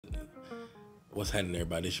What's happening,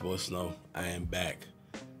 everybody? It's your boy Snow. I am back.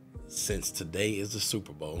 Since today is the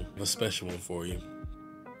Super Bowl, I have a special one for you.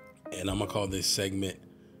 And I'm going to call this segment,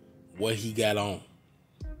 What He Got On.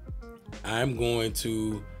 I'm going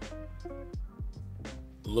to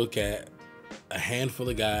look at a handful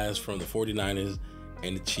of guys from the 49ers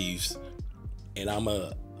and the Chiefs, and I'm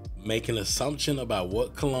going to make an assumption about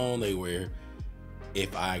what cologne they wear.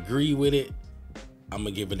 If I agree with it, I'm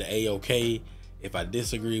going to give it an A-OK. If I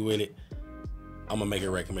disagree with it, I'm going to make a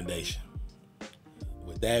recommendation.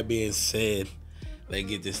 With that being said, let's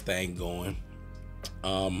get this thing going.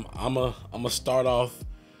 I'm gonna start off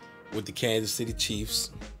with the Kansas City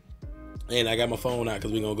Chiefs. And I got my phone out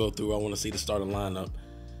because we're going to go through. I want to see the starting lineup.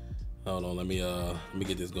 Hold on, let me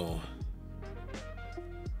get this going.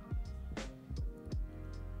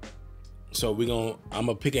 So I'm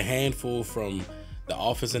gonna pick a handful from the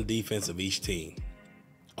offense and defense of each team.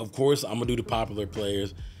 Of course, I'm gonna do the popular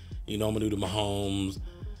players. I'm gonna do the Mahomes.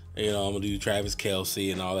 I'm gonna do Travis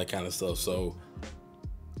Kelce and all that kind of stuff. So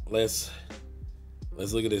let's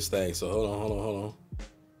look at this thing. So hold on.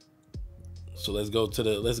 So let's go to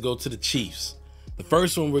the Chiefs. The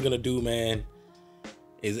first one we're gonna do, man,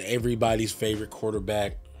 is everybody's favorite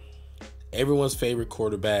quarterback. Everyone's favorite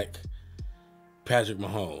quarterback, Patrick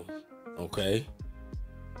Mahomes. Okay.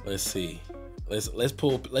 Let's see. Let's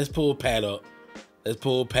pull Pat up. Let's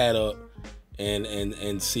pull Pat up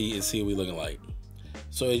and see what we looking like.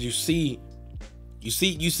 So as you see Patrick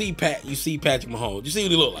Mahomes. You see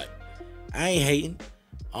what he look like. I ain't hating.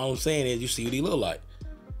 All I'm saying is you see what he look like.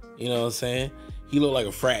 You know what I'm saying? He look like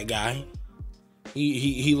a frat guy.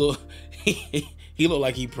 He look he look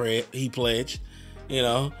like he pledged.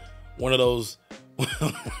 One of those.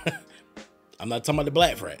 I'm not talking about the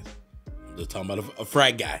black frats. I'm just talking about a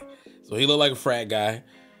frat guy. So he look like a frat guy.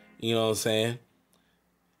 You know what I'm saying?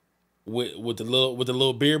 With the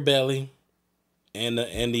little beer belly and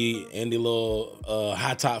the little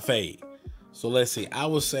high top fade. So let's see. I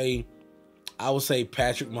would say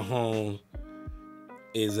Patrick Mahomes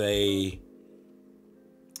is a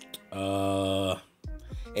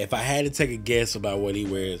if I had to take a guess about what he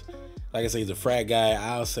wears, like I say, he's a frat guy.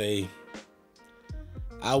 I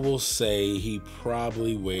will say he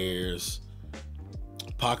probably wears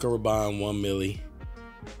Paco Rabanne 1 milli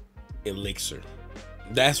Elixir.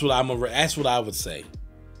 That's what I would say.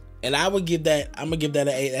 And I'm gonna give that an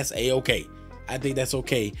A. That's A-OK. I think that's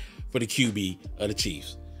okay for the QB of the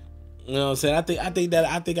Chiefs. You know what I'm saying? I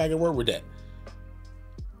think I can work with that.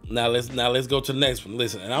 Now let's go to the next one.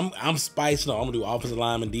 Listen, and I'm spicing up. I'm gonna do offensive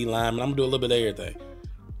lineman, D lineman. I'm gonna do a little bit of everything.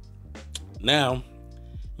 Now,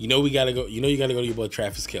 you gotta go to your boy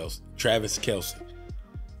Travis Kelce.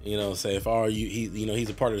 You know what I'm saying? He's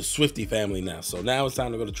a part of the Swiftie family now. So now it's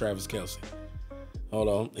time to go to Travis Kelce. Hold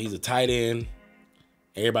on. He's a tight end.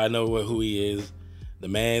 Everybody know who he is. The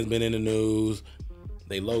man's been in the news.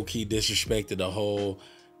 They low-key disrespected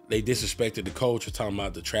the culture, talking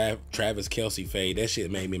about the Travis Kelce fade. That shit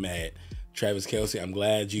made me mad. Travis Kelce, I'm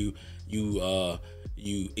glad you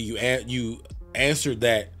answered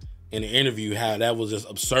that in the interview, how that was just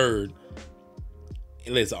absurd.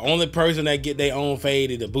 Listen, the only person that get their own fade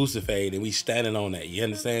is the boosted fade, and we standing on that. You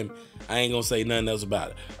understand? I ain't gonna say nothing else about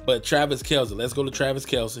it. But Travis Kelce, let's go to Travis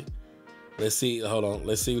Kelce. Let's see. Hold on.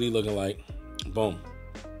 Let's see what he looking like. Boom.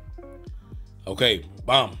 Okay.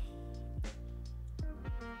 Bomb.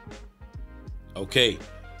 Okay.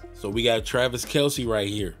 So we got Travis Kelce right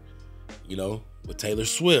here. With Taylor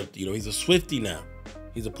Swift. He's a Swiftie now.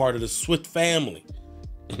 He's a part of the Swift family.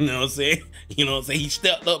 You know what I'm saying? He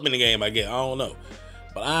stepped up in the game, I guess. I don't know.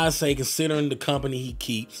 But I say, considering the company he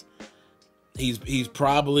keeps, he's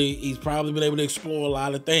probably been able to explore a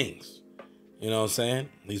lot of things. You know what I'm saying?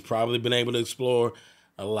 He's probably been able to explore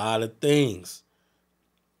a lot of things.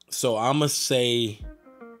 So I'm gonna say,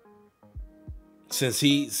 since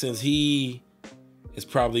he is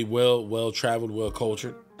probably well traveled, well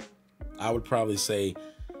cultured, I would probably say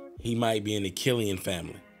he might be in the Killian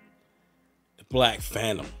family, the Black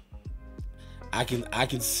Phantom. I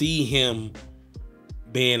can see him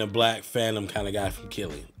being a Black Phantom kind of guy from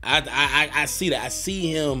Killian. I see that. I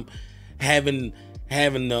see him having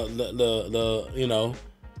the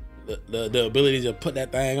ability to put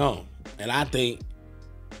that thing on. And I think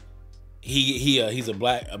he's a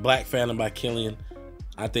Black Phantom by Killian.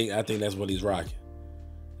 I think that's what he's rocking.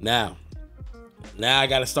 Now I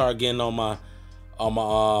got to start getting on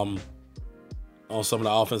some of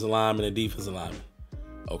the offensive linemen and defensive linemen.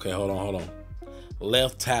 Okay, hold on.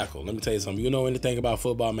 Left tackle. Let me tell you something. You know anything about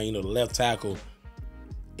football, man? The left tackle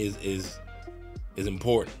is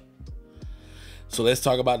important. So let's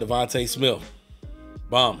talk about Devontae Smith.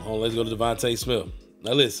 Hold on, let's go to Devontae Smith.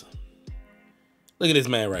 Now listen. Look at this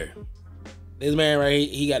man right here. This man right here,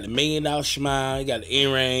 he got the $1 million smile. He got the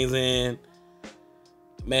earrings in.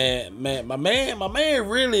 Man, my man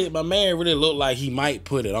really looked like he might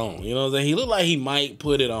put it on. You know what I'm saying? He looked like he might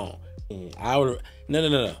put it on. I would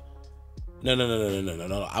no.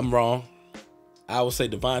 I'm wrong. I would say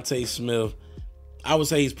Devontae Smith. I would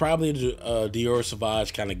say he's probably the Dior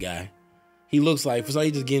Sauvage kind of guy. He looks like, for some,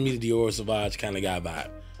 he just giving me the Dior Sauvage kind of guy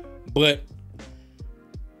vibe. But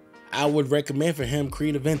I would recommend for him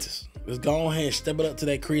Creed Aventus. Just go ahead and step it up to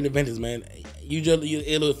that Creed Aventus, man.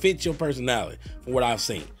 It'll fit your personality from what I've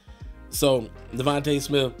seen. So Devontae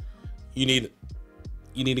Smith, you need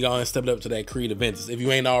to go ahead and step it up to that Creed Aventus if you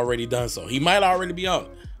ain't already done so. He might already be on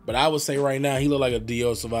it, but I would say right now he look like a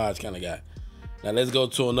Dior Sauvage kind of guy. Now let's go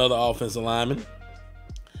to another offensive lineman.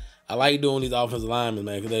 I like doing these offensive linemen,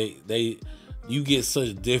 man, because you get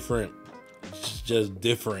such different.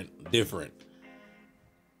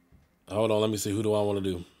 Hold on, let me see, who do I want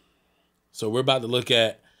to do? So we're about to look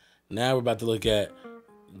at Joe,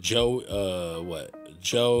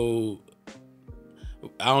 Joe,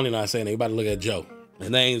 I don't even know how to say it. We're about to look at Joe. His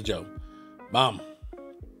name's Joe. Bomb.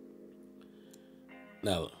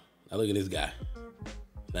 Now look at this guy.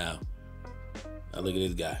 Now look at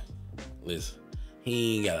this guy. Listen,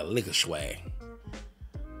 he ain't got a lick of swag.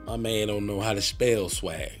 My man don't know how to spell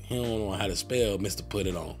swag. He don't know how to spell Mr. Put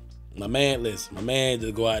It On. My man just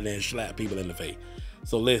go out there and slap people in the face.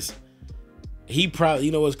 So listen, he probably,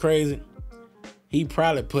 you know what's crazy? He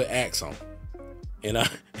probably put Axe on. And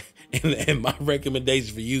my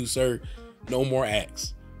recommendation for you, sir, no more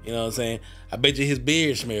Axe. You know what I'm saying? I bet you his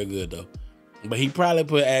beard smell good though. But he probably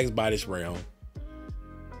put Axe body spray on.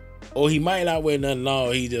 Or he might not wear nothing at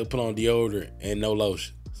all. He just put on deodorant and no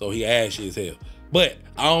lotion. So he ashy as hell. But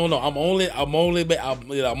I don't know. I'm only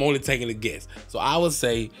taking a guess. So I would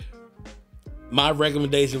say my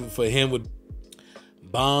recommendation for him would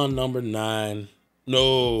Bond number 9.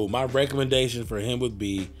 No, my recommendation for him would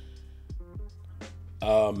be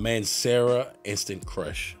Mancera Instant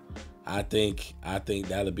Crush. I think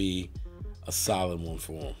that'll be a solid one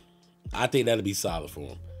for him. I think that'll be solid for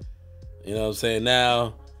him. You know what I'm saying?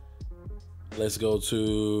 Now, let's go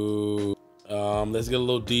to let's get a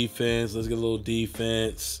little defense.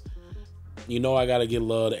 You know I gotta give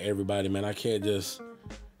love to everybody, man. I can't just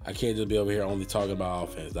be over here only talking about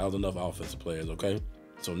offense. That was enough offensive players, okay?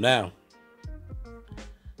 So now,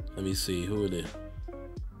 let me see, who it is?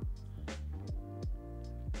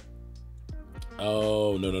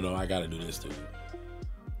 Oh, no, I gotta do this, dude.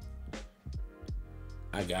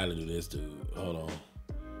 Hold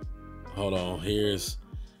on. Here's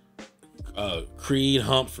Creed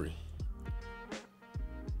Humphrey.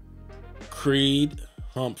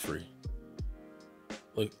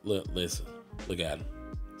 Listen. Look at him.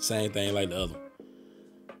 Same thing like the other one.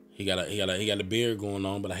 He got a beard going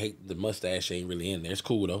on, but I hate the mustache ain't really in there. It's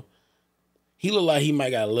cool though. He look like he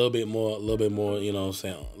might got a little bit more, you know what I'm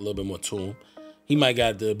saying, a little bit more to him. He might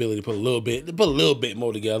got the ability to put a little bit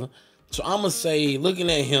more together. So I'm gonna say,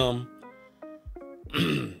 looking at him,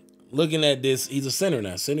 looking at this, he's a center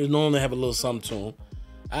now. Centers normally have a little something to him.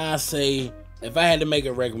 I say, if I had to make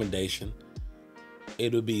a recommendation,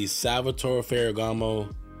 it would be Salvatore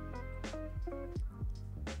Ferragamo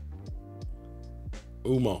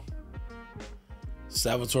Umo.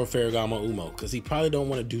 Salvatore Ferragamo Umo. Because he probably don't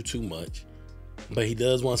want to do too much. But he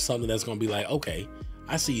does want something that's going to be like, okay,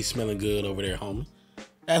 I see you smelling good over there, homie.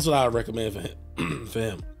 That's what I would recommend for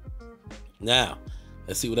him. Now,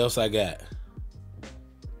 let's see what else I got.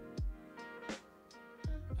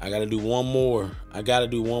 I got to do one more.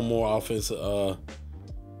 Offensive. Hold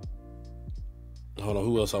on,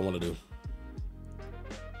 who else I want to do?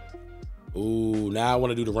 Ooh, now I want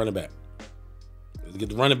to do the running back. Let's get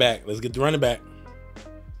the running back.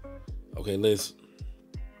 Okay, listen.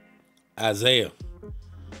 Isaiah.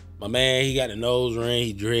 My man, he got the nose ring,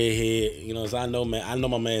 he dreadhead. You know, so I know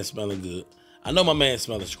my man smelling good. I know my man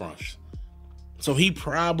smelling scrumptious. So he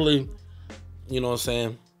probably, you know what I'm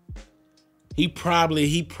saying? He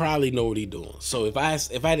probably know what he doing. So if I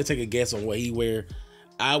had to take a guess on what he wear,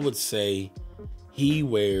 I would say he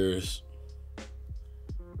wears,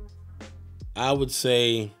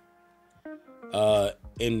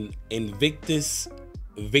 Invictus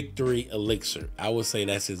Victory Elixir. I would say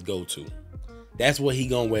that's his go-to. That's what he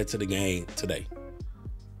gonna wear to the game today.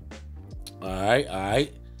 All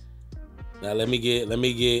right. Now let me get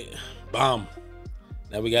bomb.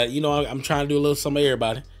 Now we got, I'm trying to do a little something for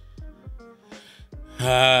everybody.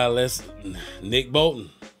 Let's Nick Bolton.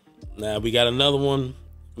 Now we got another one.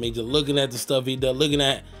 I mean, just looking at the stuff he does, looking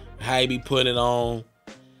at how he be putting it on,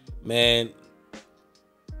 man.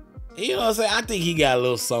 You know what I'm saying? I think he got a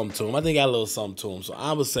little something to him. So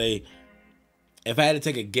I would say, if I had to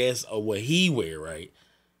take a guess of what he wear, right?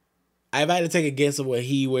 If I had to take a guess of what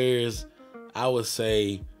he wears, I would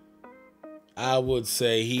say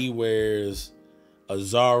he wears a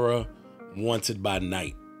Zara Wanted by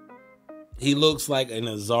Night. He looks like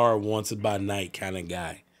an Zara Wanted by Night kind of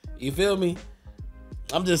guy. You feel me?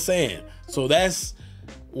 I'm just saying. So that's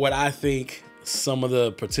what I think some of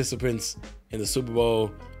the participants in the Super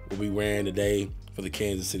Bowl will be wearing today for the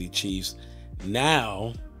Kansas City Chiefs.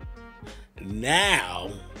 Now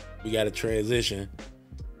we got to transition.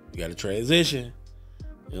 You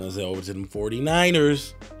know what I'm saying? Over to them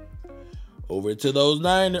 49ers. Over to those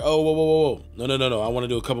Niners. Oh, whoa. No. I want to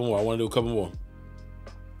do a couple more. Now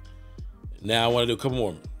I want to do a couple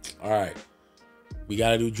more. All right. We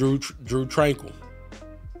got to do Drew Tranquil.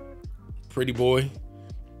 Pretty boy.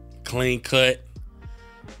 Clean cut.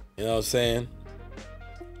 You know what I'm saying?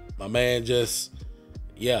 My man just,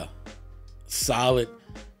 solid.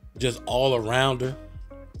 Just all arounder.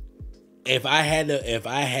 If I had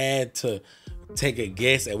to take a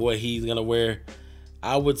guess at what he's gonna wear,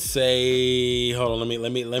 I would say, hold on,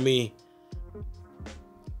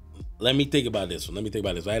 let me think about this one.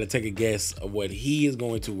 If I had to take a guess of what he is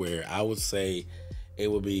going to wear, I would say it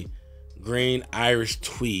would be green Irish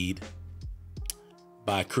tweed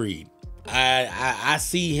by Creed. I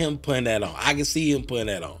see him putting that on. I can see him putting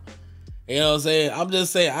that on. You know what I'm saying? I'm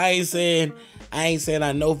just saying, I ain't saying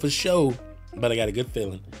I know for sure, but I got a good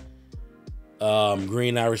feeling.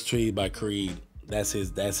 Green Irish Tweed by Creed. That's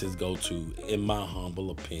his go-to, in my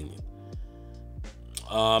humble opinion.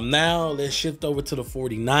 Now let's shift over to the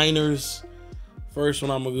 49ers. First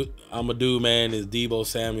one I'm gonna do, man, is Deebo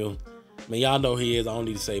Samuel. Man, y'all know he is. I don't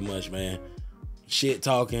need to say much, man. Shit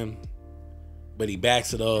talking, but he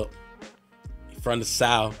backs it up. He from the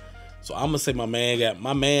South. So I'm gonna say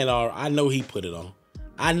I know he put it on.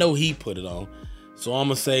 So I'm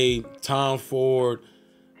gonna say Tom Ford,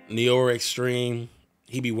 Neora Extreme.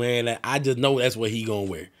 He be wearing that. I just know that's what he gonna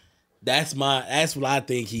wear. That's what I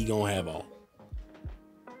think he gonna have on.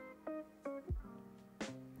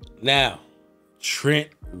 Now, Trent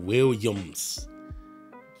Williams.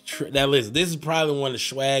 Now listen, this is probably one of the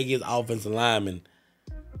swaggiest offensive linemen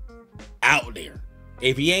out there.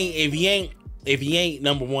 If he ain't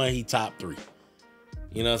number one, he top 3.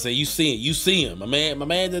 You know what I'm saying? You see him. My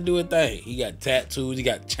man just do a thing. He got tattoos, he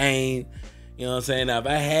got chain. You know what I'm saying? Now if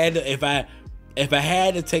I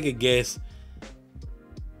had to take a guess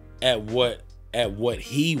at what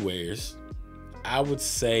he wears, I would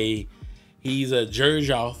say he's a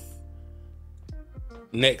Jerjoff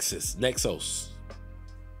Nexos.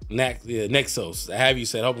 Nexos. Have you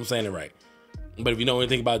said? I hope I'm saying it right. But if you know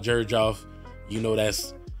anything about Jerjoff, you know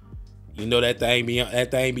that thing be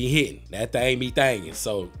hitting. That thing be thanging.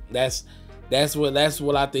 So that's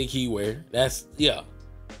what I think he wear.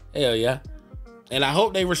 Hell yeah. And I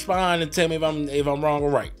hope they respond and tell me if I'm wrong or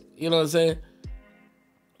right. You know what I'm saying?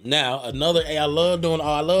 Now I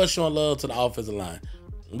love showing love to the offensive line.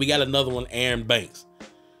 We got another one, Aaron Banks.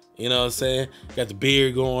 You know what I'm saying? Got the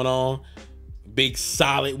beard going on, big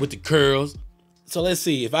solid with the curls. So let's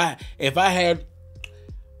see if I had.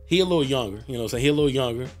 He a little younger. You know what I'm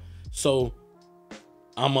saying? So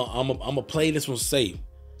I'm a play this one safe,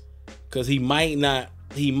 because he might not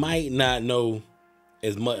know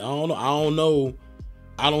as much.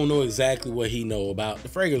 I don't know exactly what he know about the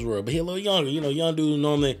fragrance world, but he a little younger. You know, young dudes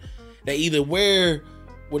normally they either wear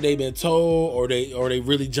what they've been told or they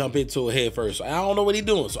really jump into it head first. So I don't know what he's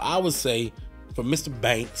doing. So I would say for Mr.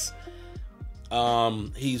 Banks,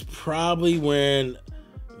 he's probably wearing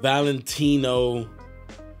Valentino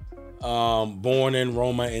Born in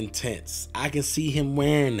Roma Intense. I can see him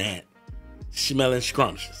wearing that, smelling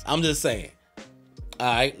scrumptious. I'm just saying.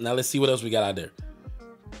 All right, now let's see what else we got out there.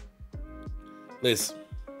 Listen.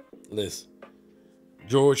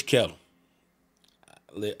 George Kittle.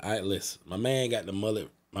 Listen. My man got the mullet.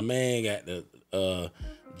 My man got the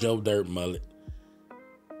Joe Dirt mullet.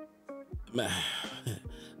 Man,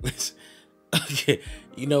 listen. Okay,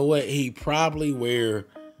 you know what? He probably wear.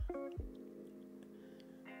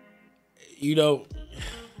 You know.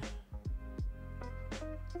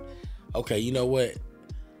 Okay, you know what?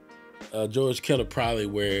 George Kittle probably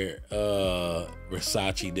wear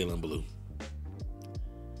Versace Dylan Blue.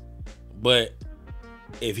 But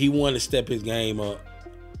if he wanted to step his game up,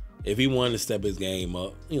 you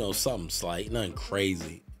know, something slight, nothing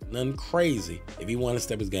crazy. If he wanted to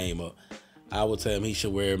step his game up, I would tell him he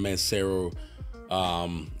should wear Mancero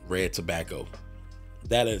Red Tobacco.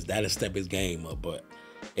 That'll step his game up. But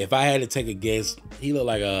if I had to take a guess, he look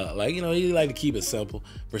like he like to keep it simple.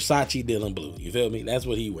 Versace Dylan Blue. You feel me? That's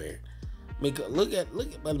what he wear. I mean, look at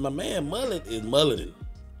my man mullet is mulleting.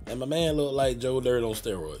 And my man look like Joe Dirt on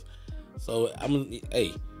steroids. So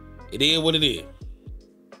hey, it is what it is.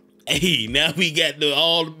 Hey, now we got the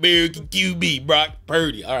All-American QB, Brock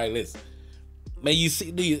Purdy. All right, listen. Man, you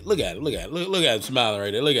see, look at him smiling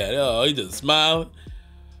right there. Look at it. Oh, he just smiling.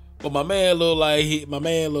 But my man look like he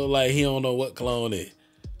don't know what cologne is.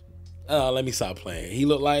 Oh, let me stop playing. He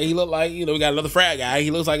look like, we got another frat guy.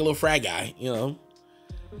 He looks like a little frat guy,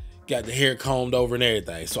 Got the hair combed over and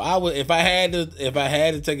everything. So I would, if I had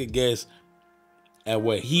to take a guess at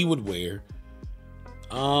what he would wear,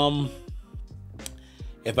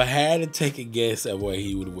 if I had to take a guess at what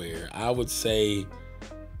he would wear, I would say,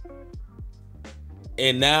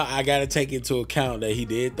 and now I got to take into account that he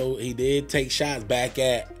did take shots back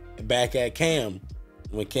at Cam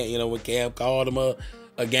when Cam called him a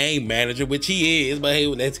game manager, which he is, but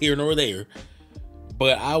hey, that's here nor there.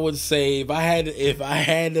 But I would say if I had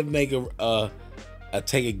to make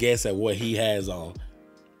take a guess at what he has on,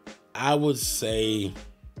 I would say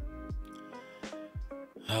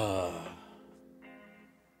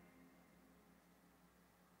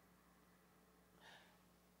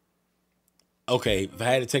okay, if I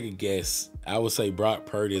had to take a guess, I would say Brock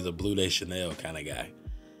Purdy is a Blue Day Chanel kind of guy.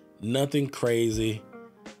 Nothing crazy.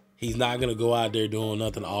 He's not gonna go out there doing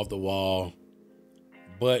nothing off the wall,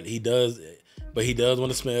 but he does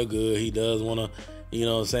want to smell good. He does want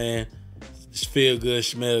to, feel good,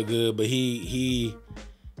 smell good. But he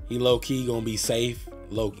low key gonna be safe.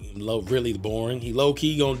 Low really boring. He low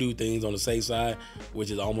key gonna do things on the safe side,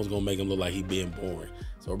 which is almost gonna make him look like he being boring.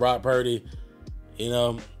 So Brock Purdy,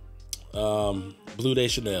 Blue Day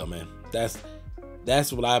Chanel, man. That's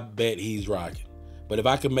what I bet he's rocking. But if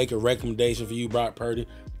I could make a recommendation for you, Brock Purdy,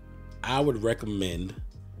 I would recommend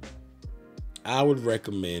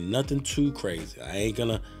nothing too crazy. I ain't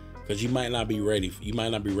gonna, because you might not be ready. You might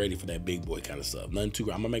not be ready for that big boy kind of stuff. Nothing too.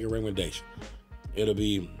 I'm gonna make a recommendation. It'll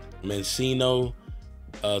be Mancino,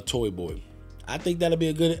 Toy Boy. I think that'll be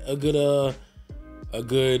a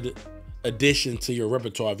good addition to your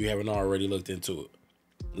repertoire if you haven't already looked into it.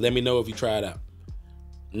 Let me know if you try it out.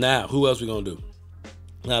 Now, who else we gonna do?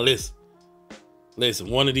 Now listen.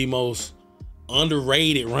 One of the most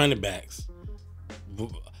underrated running backs,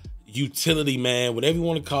 utility man, whatever you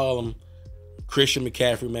want to call him, Christian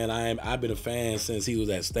McCaffrey, man. I've been a fan since he was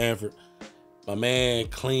at Stanford. My man,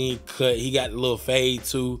 clean cut. He got a little fade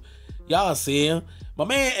too. Y'all see him. My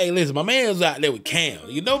man, my man was out there with Cam.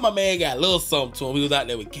 My man got a little something to him. He was out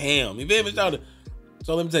there with Cam. You feel me?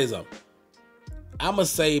 So let me tell you something. I'ma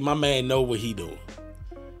say my man know what he doing.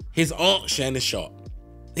 His aunt Shannon Sharp.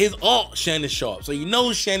 So Shannon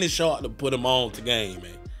Sharp to put him on the game,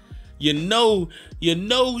 man. You know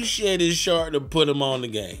Shannon Sharp to put him on the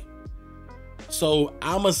game. So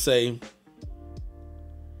I'ma say,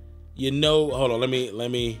 hold on, let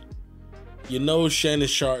me Shannon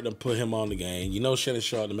Sharp to put him on the game. Shannon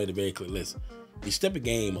Sharp to make it very clear. Listen, you step the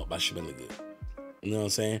game up by smelling good. You know what I'm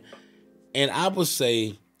saying? And I would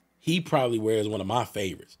say he probably wears one of my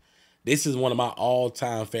favorites. This is one of my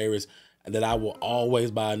all-time favorites that I will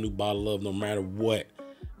always buy a new bottle of no matter what.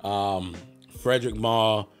 Frederick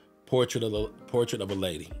Maher, Portrait of a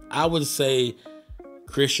Lady. I would say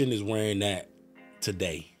Christian is wearing that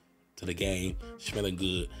today to the game, smelling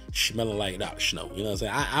good, smelling like Dr. Snow. You know what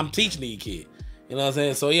I'm saying? I'm teaching these kids. You know what I'm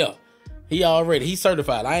saying? So yeah, he's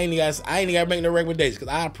certified. I ain't got to make no recommendations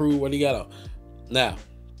because I approve what he got on. Now,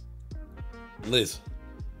 listen.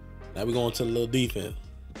 Now we going to the little defense.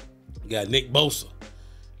 We got Nick Bosa.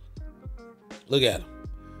 Look at him.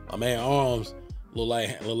 My man arms look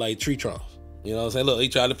like tree trunks. You know what I'm saying? Look, he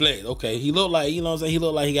tried to flex. Okay, he looked like, he looked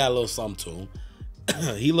like he got a little something to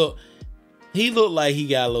him. he looked like he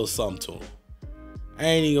got a little something to him. I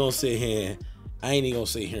ain't even gonna sit here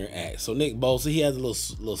and act. So Nick Bosa, he has a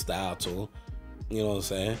little style to him. You know what I'm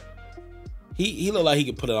saying? He looked like he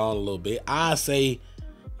could put it on a little bit. I say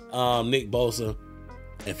Nick Bosa,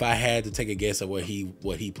 if I had to take a guess at what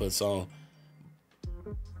he puts on,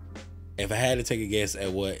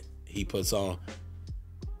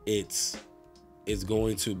 it's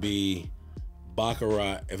going to be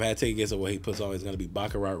Baccarat. If I had to take a guess at what he puts on, it's going to be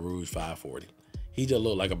Baccarat Rouge 540. He just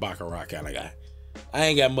look like a Baccarat kind of guy. I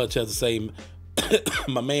ain't got much else to say.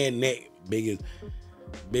 My man neck big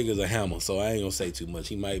as a hammer, so I ain't gonna say too much.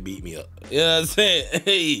 He might beat me up. You know what I'm saying?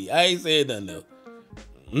 Hey, I ain't saying nothing though.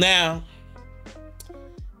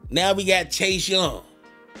 Now we got Chase Young,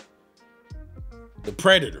 the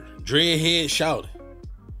Predator, dreadhead shouting,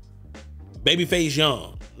 babyface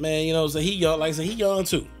Young. Man, you know what I'm saying? He young, like I said, he young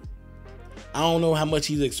too. I don't know how much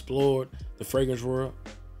he's explored the fragrance world.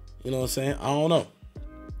 You know what I'm saying? I don't know.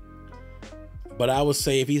 But I would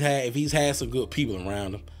say if he's had some good people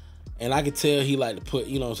around him, and I could tell he like to put,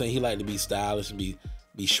 you know what I'm saying, he like to be stylish and be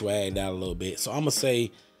swagged out a little bit. So I'm gonna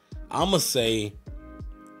say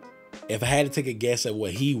if I had to take a guess at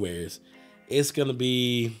what he wears, it's gonna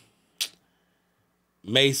be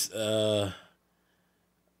Mace.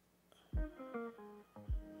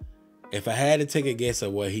 If I had to take a guess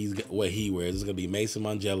at what he wears, it's gonna be Mason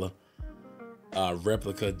Margiela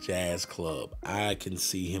replica jazz club. I can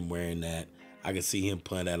see him wearing that. I can see him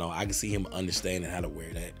putting that on. I can see him understanding how to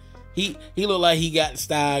wear that. He look like he got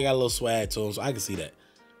style, got a little swag to him, so I can see that.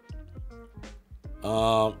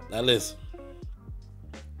 Now listen,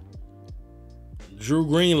 Drew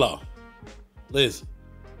Greenlaw. Listen,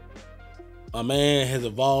 my man has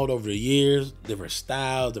evolved over the years, different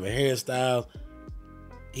styles, different hairstyles.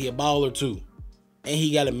 He a baller too, and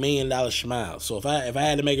he got $1 million smile. So if I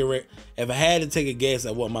had to if I had to take a guess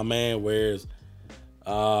at what my man wears,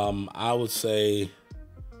 I would say,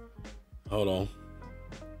 hold on.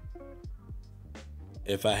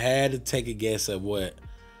 If I had to take a guess at what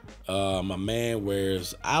my man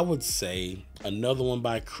wears, I would say another one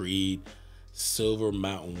by Creed, Silver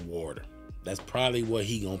Mountain Water. That's probably what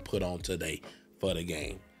he gonna put on today for the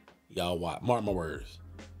game. Y'all watch, mark my words.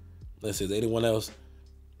 Let's see, is there anyone else?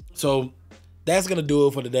 So that's gonna do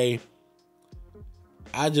it for today.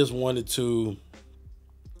 I just wanted to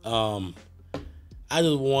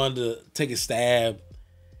take a stab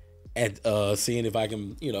at seeing if I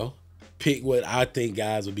can, pick what I think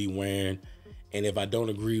guys would be wearing. And if I don't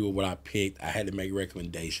agree with what I picked, I had to make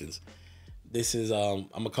recommendations. This is I'm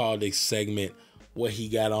gonna call this segment What He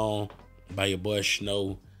Got On by your boy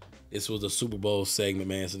Snow. This was a Super Bowl segment,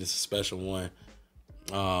 man, so this is a special one.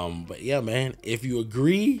 But yeah, man, if you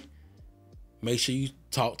agree, make sure you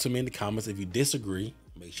talk to me in the comments. If you disagree,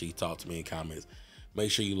 make sure you talk to me in the comments.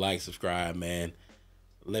 Make sure you like, subscribe, man.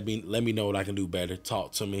 Let me know what I can do better.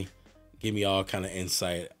 Talk to me. Give me all kind of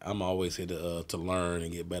insight. I'm always here to learn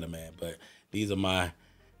and get better, man. But these are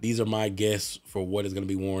my guests for what is going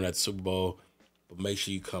to be worn at the Super Bowl. But make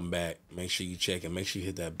sure you come back. Make sure you check and make sure you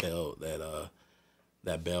hit that bell,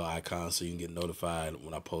 that bell icon, so you can get notified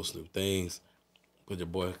when I post new things. Put your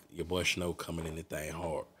boy Snow coming in the thing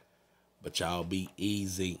hard. But y'all be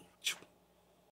easy.